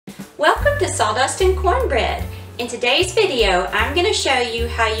Sawdust and Cornbread. In today's video, I'm going to show you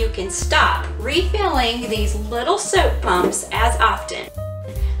how you can stop refilling these little soap pumps as often.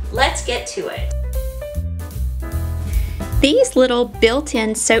 Let's get to it. These little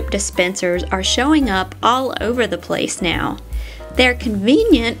built-in soap dispensers are showing up all over the place now. They're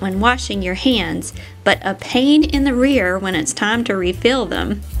convenient when washing your hands, but a pain in the rear when it's time to refill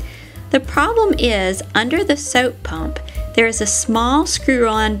them. The problem is, under the soap pump, there is a small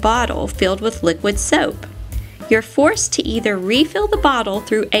screw-on bottle filled with liquid soap. You're forced to either refill the bottle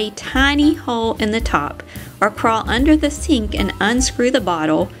through a tiny hole in the top or crawl under the sink and unscrew the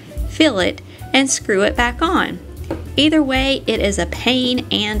bottle, fill it, and screw it back on. Either way, it is a pain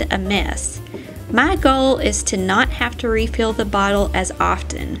and a mess. My goal is to not have to refill the bottle as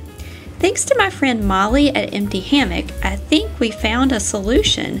often. Thanks to my friend Molly at Empty Hammock, I think we found a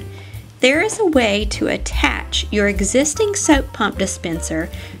solution. There is a way to attach your existing soap pump dispenser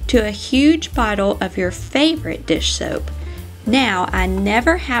to a huge bottle of your favorite dish soap. Now I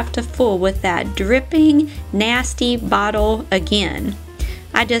never have to fool with that dripping, nasty bottle again.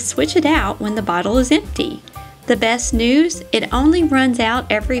 I just switch it out when the bottle is empty. The best news, it only runs out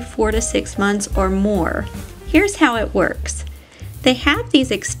every 4 to 6 months or more. Here's how it works. They have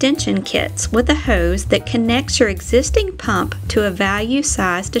these extension kits with a hose that connects your existing pump to a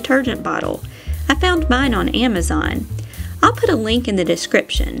value-sized detergent bottle. I found mine on Amazon. I'll put a link in the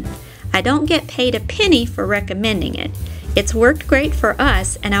description. I don't get paid a penny for recommending it. It's worked great for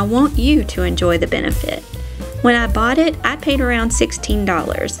us, and I want you to enjoy the benefit. When I bought it, I paid around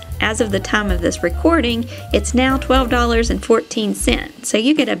 $16. As of the time of this recording, it's now $12.14, so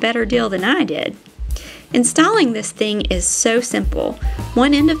you get a better deal than I did. Installing this thing is so simple.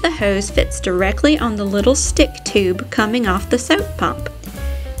 One end of the hose fits directly on the little stick tube coming off the soap pump.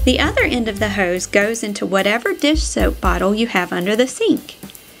 The other end of the hose goes into whatever dish soap bottle you have under the sink.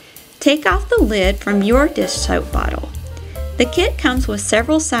 Take off the lid from your dish soap bottle. The kit comes with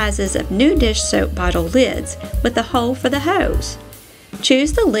several sizes of new dish soap bottle lids with a hole for the hose.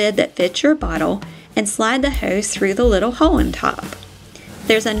 Choose the lid that fits your bottle and slide the hose through the little hole in top.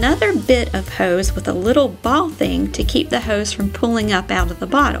 There's another bit of hose with a little ball thing to keep the hose from pulling up out of the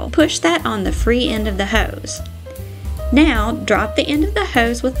bottle. Push that on the free end of the hose. Now, drop the end of the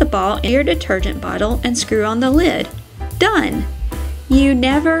hose with the ball in your detergent bottle and screw on the lid. Done! You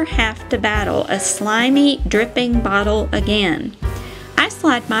never have to battle a slimy, dripping bottle again. I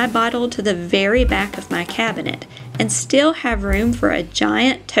slide my bottle to the very back of my cabinet and still have room for a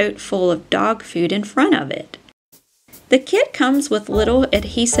giant tote full of dog food in front of it. The kit comes with little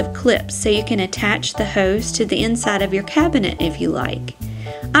adhesive clips so you can attach the hose to the inside of your cabinet if you like.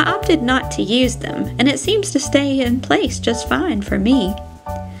 I opted not to use them, and it seems to stay in place just fine for me.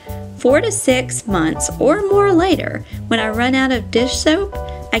 4 to 6 months or more later, when I run out of dish soap,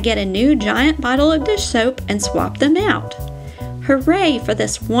 I get a new giant bottle of dish soap and swap them out. Hooray for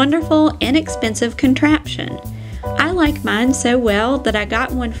this wonderful, inexpensive contraption. I like mine so well that I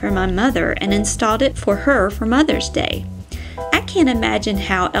got one for my mother and installed it for her for Mother's Day. I can't imagine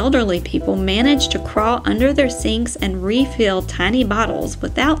how elderly people manage to crawl under their sinks and refill tiny bottles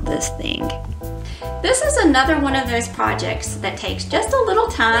without this thing. This is another one of those projects that takes just a little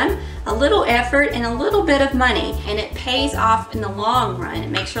time, a little effort, and a little bit of money, and it pays off in the long run. It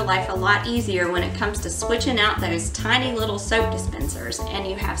makes your life a lot easier when it comes to switching out those tiny little soap dispensers, and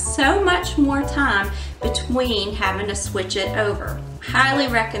you have so much more time between having to switch it over. Highly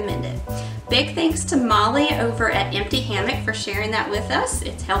recommend it. Big thanks to Molly over at Empty Hammock for sharing that with us.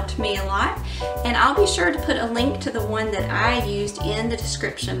 It's helped me a lot. And I'll be sure to put a link to the one that I used in the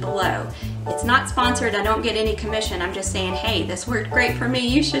description below. It's not sponsored, I don't get any commission. I'm just saying, hey, this worked great for me,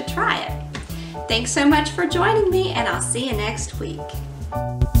 you should try it. Thanks so much for joining me, and I'll see you next week.